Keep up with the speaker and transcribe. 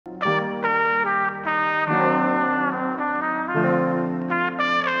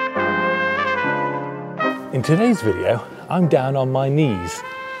In today's video, I'm down on my knees,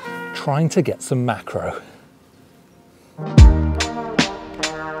 trying to get some macro.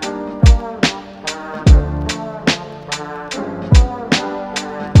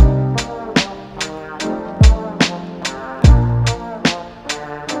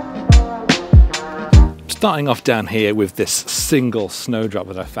 Starting off down here with this single snowdrop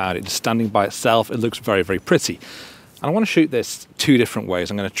that I found. It's standing by itself. It looks very, very pretty. And I want to shoot this two different ways.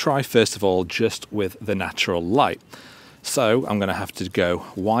 I'm going to try first of all just with the natural light. So I'm going to have to go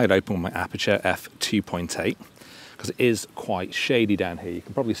wide open with my aperture f2.8 because it is quite shady down here. You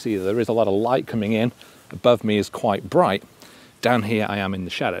can probably see that there is a lot of light coming in. Above me is quite bright. Down here I am in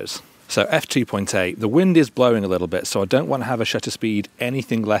the shadows. So f2.8, the wind is blowing a little bit, so I don't want to have a shutter speed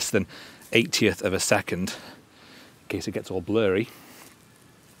anything less than 80th of a second in case it gets all blurry.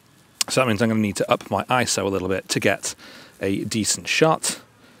 So that means I'm going to need to up my ISO a little bit to get a decent shot.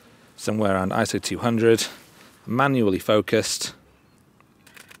 Somewhere around ISO 200, manually focused.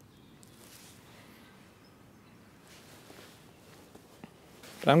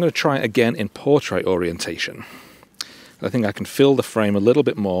 But I'm going to try it again in portrait orientation. I think I can fill the frame a little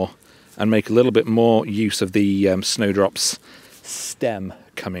bit more and make a little bit more use of the snowdrop's stem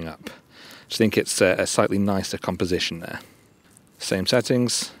coming up. I think it's a slightly nicer composition there. Same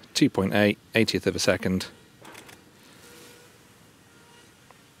settings, 2.8, 80th of a second.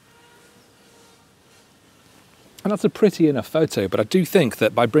 And that's a pretty enough photo, but I do think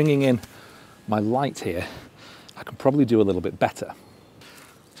that by bringing in my light here, I can probably do a little bit better.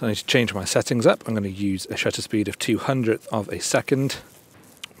 So I need to change my settings up. I'm going to use a shutter speed of 200th of a second.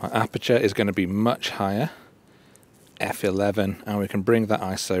 My aperture is going to be much higher. f11, and we can bring that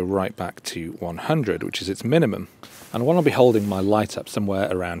ISO right back to 100, which is its minimum. And I want to be holding my light up somewhere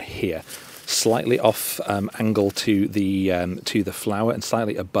around here, slightly off angle to the flower and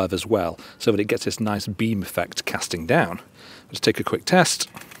slightly above as well, so that it gets this nice beam effect casting down. Let's take a quick test.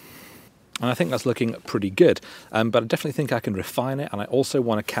 And I think that's looking pretty good, but I definitely think I can refine it, and I also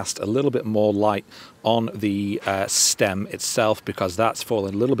want to cast a little bit more light on the stem itself because that's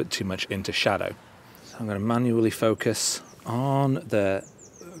fallen a little bit too much into shadow. I'm going to manually focus on the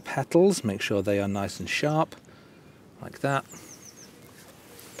petals, make sure they are nice and sharp, like that.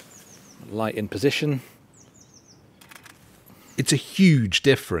 Light in position. It's a huge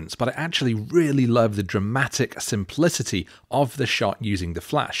difference, but I actually really love the dramatic simplicity of the shot using the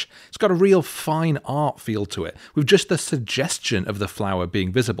flash. It's got a real fine art feel to it, with just the suggestion of the flower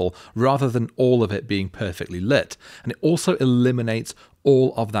being visible rather than all of it being perfectly lit. And it also eliminates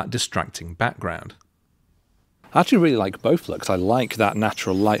all of that distracting background. I actually really like both looks. I like that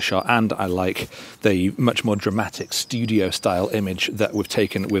natural light shot and I like the much more dramatic studio style image that we've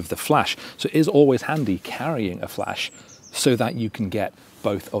taken with the flash. So it is always handy carrying a flash so that you can get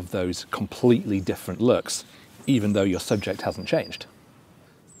both of those completely different looks, even though your subject hasn't changed.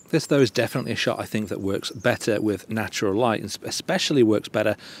 This, though, is definitely a shot I think that works better with natural light, and especially works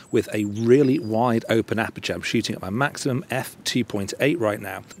better with a really wide open aperture. I'm shooting at my maximum f2.8 right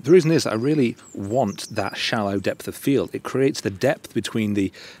now. The reason is I really want that shallow depth of field. It creates the depth between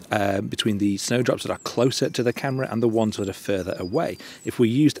the snowdrops that are closer to the camera and the ones that are further away. If we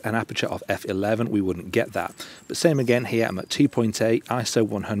used an aperture of f11, we wouldn't get that. But same again here, I'm at 2.8, ISO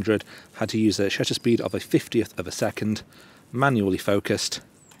 100, had to use a shutter speed of a 50th of a second, manually focused.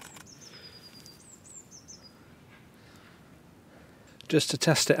 Just to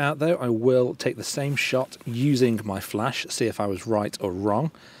test it out though, I will take the same shot using my flash, see if I was right or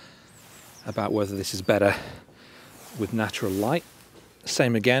wrong about whether this is better with natural light.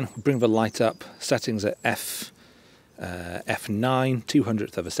 Same again, bring the light up, settings at f9,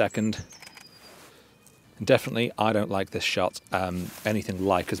 200th of a second. And definitely, I don't like this shot anything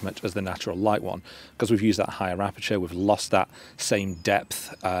like as much as the natural light one, because we've used that higher aperture, we've lost that same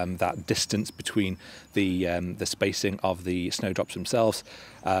depth, that distance between the spacing of the snowdrops themselves.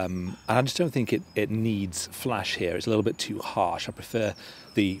 And I just don't think it needs flash here. It's a little bit too harsh. I prefer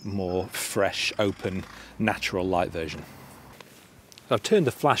the more fresh, open, natural light version. I've turned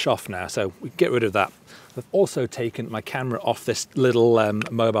the flash off now, so we can get rid of that. I've also taken my camera off this little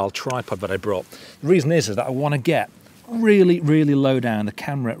mobile tripod that I brought. The reason is that I want to get really, really low down, the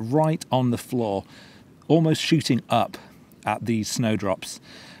camera right on the floor, almost shooting up at these snowdrops.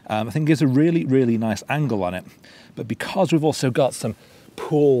 I think it gives a really, really nice angle on it. But because we've also got some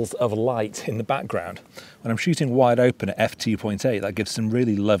pools of light in the background, when I'm shooting wide open at f2.8, that gives some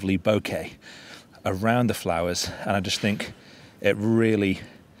really lovely bokeh around the flowers. And I just think it really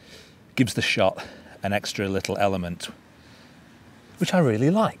gives the shot an extra little element, which I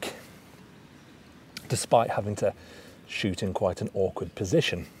really like, despite having to shoot in quite an awkward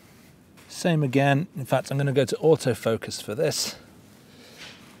position. Same again. In fact, I'm going to go to autofocus for this.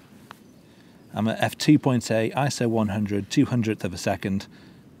 I'm at f2.8, ISO 100, 200th of a second.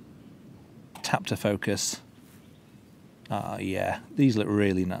 Tap to focus. Ah, yeah, these look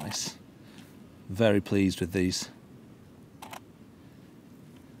really nice. Very pleased with these.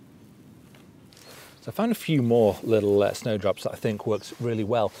 So I found a few more little snowdrops that I think works really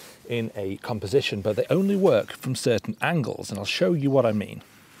well in a composition, but they only work from certain angles, and I'll show you what I mean.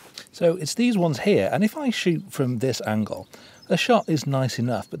 So it's these ones here, and if I shoot from this angle, the shot is nice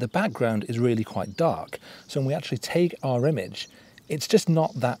enough, but the background is really quite dark. So when we actually take our image, it's just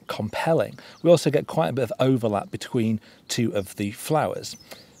not that compelling. We also get quite a bit of overlap between two of the flowers,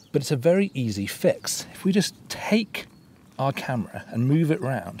 but it's a very easy fix. If we just take our camera and move it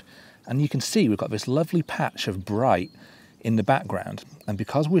round, and you can see we've got this lovely patch of bright in the background, and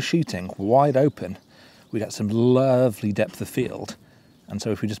because we're shooting wide open, we get some lovely depth of field. And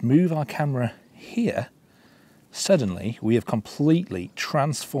so if we just move our camera here, suddenly we have completely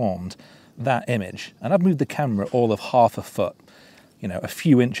transformed that image. And I've moved the camera all of half a foot, you know, a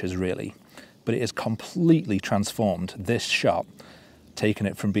few inches really, but it has completely transformed this shot, taken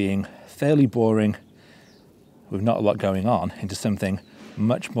it from being fairly boring with not a lot going on into something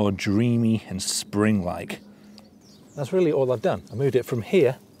much more dreamy and spring-like. That's really all I've done. I moved it from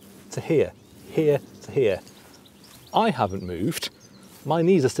here to here, here to here. I haven't moved. My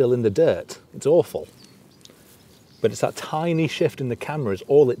knees are still in the dirt. It's awful. But it's that tiny shift in the camera is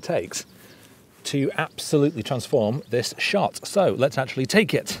all it takes to absolutely transform this shot. So let's actually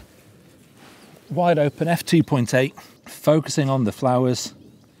take it. Wide open, f2.8, focusing on the flowers,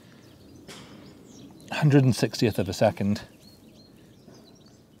 160th of a second.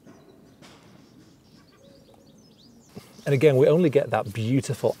 And again, we only get that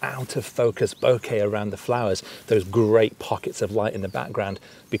beautiful out of focus bokeh around the flowers, those great pockets of light in the background,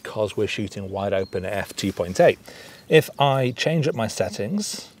 because we're shooting wide open at f2.8. If I change up my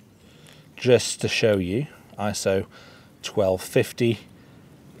settings, just to show you, ISO 1250,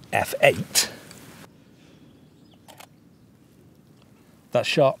 f8, that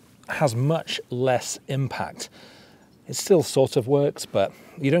shot has much less impact. It still sort of works, but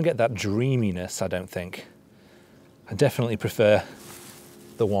you don't get that dreaminess, I don't think. I definitely prefer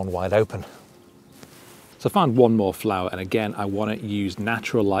the one wide open. So I found one more flower, and again, I want to use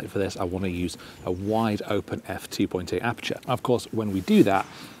natural light for this. I want to use a wide open f2.8 aperture. Of course, when we do that,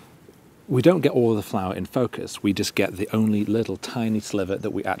 we don't get all of the flower in focus. We just get the only little tiny sliver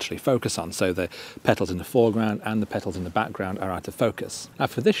that we actually focus on. So the petals in the foreground and the petals in the background are out of focus. Now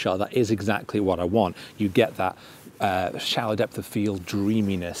for this shot, that is exactly what I want. You get that shallow depth of field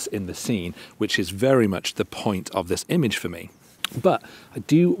dreaminess in the scene, which is very much the point of this image for me. But I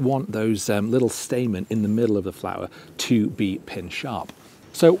do want those little stamen in the middle of the flower to be pin sharp.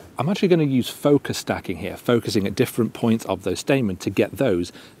 So I'm actually going to use focus stacking here, focusing at different points of those stamen to get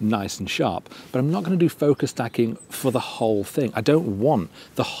those nice and sharp. But I'm not going to do focus stacking for the whole thing. I don't want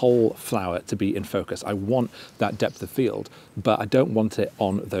the whole flower to be in focus. I want that depth of field, but I don't want it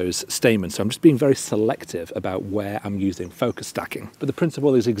on those stamens. So I'm just being very selective about where I'm using focus stacking. But the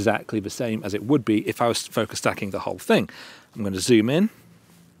principle is exactly the same as it would be if I was focus stacking the whole thing. I'm going to zoom in.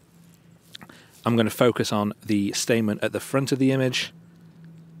 I'm going to focus on the stamen at the front of the image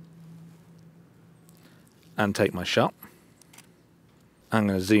and take my shot. I'm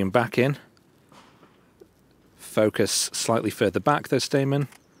going to zoom back in, focus slightly further back those stamen,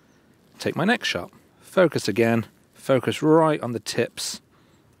 take my next shot. Focus again, focus right on the tips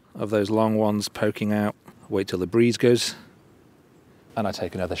of those long ones poking out, wait till the breeze goes, and I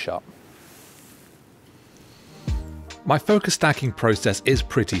take another shot. My focus stacking process is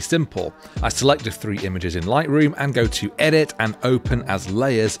pretty simple. I select the 3 images in Lightroom and go to Edit and Open as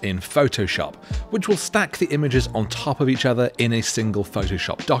Layers in Photoshop, which will stack the images on top of each other in a single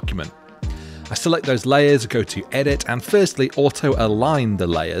Photoshop document. I select those layers, go to Edit, and firstly auto-align the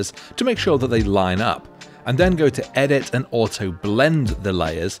layers to make sure that they line up, and then go to Edit and auto-blend the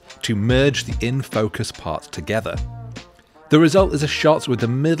layers to merge the in-focus parts together. The result is a shot with the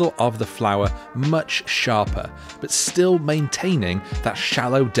middle of the flower much sharper, but still maintaining that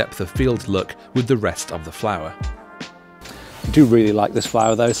shallow depth of field look with the rest of the flower. I do really like this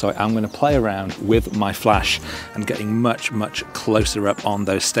flower though, so I'm going to play around with my flash and getting much closer up on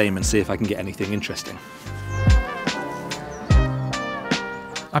those stamens, see if I can get anything interesting.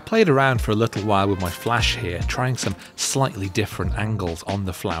 I played around for a little while with my flash here, trying some slightly different angles on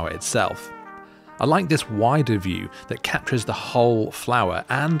the flower itself. I like this wider view that captures the whole flower,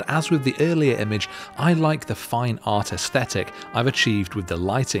 and as with the earlier image, I like the fine art aesthetic I've achieved with the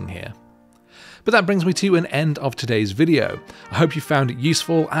lighting here. But that brings me to an end of today's video. I hope you found it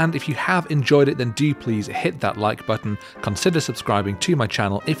useful, and if you have enjoyed it, then do please hit that like button, consider subscribing to my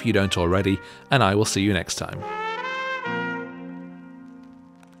channel if you don't already, and I will see you next time.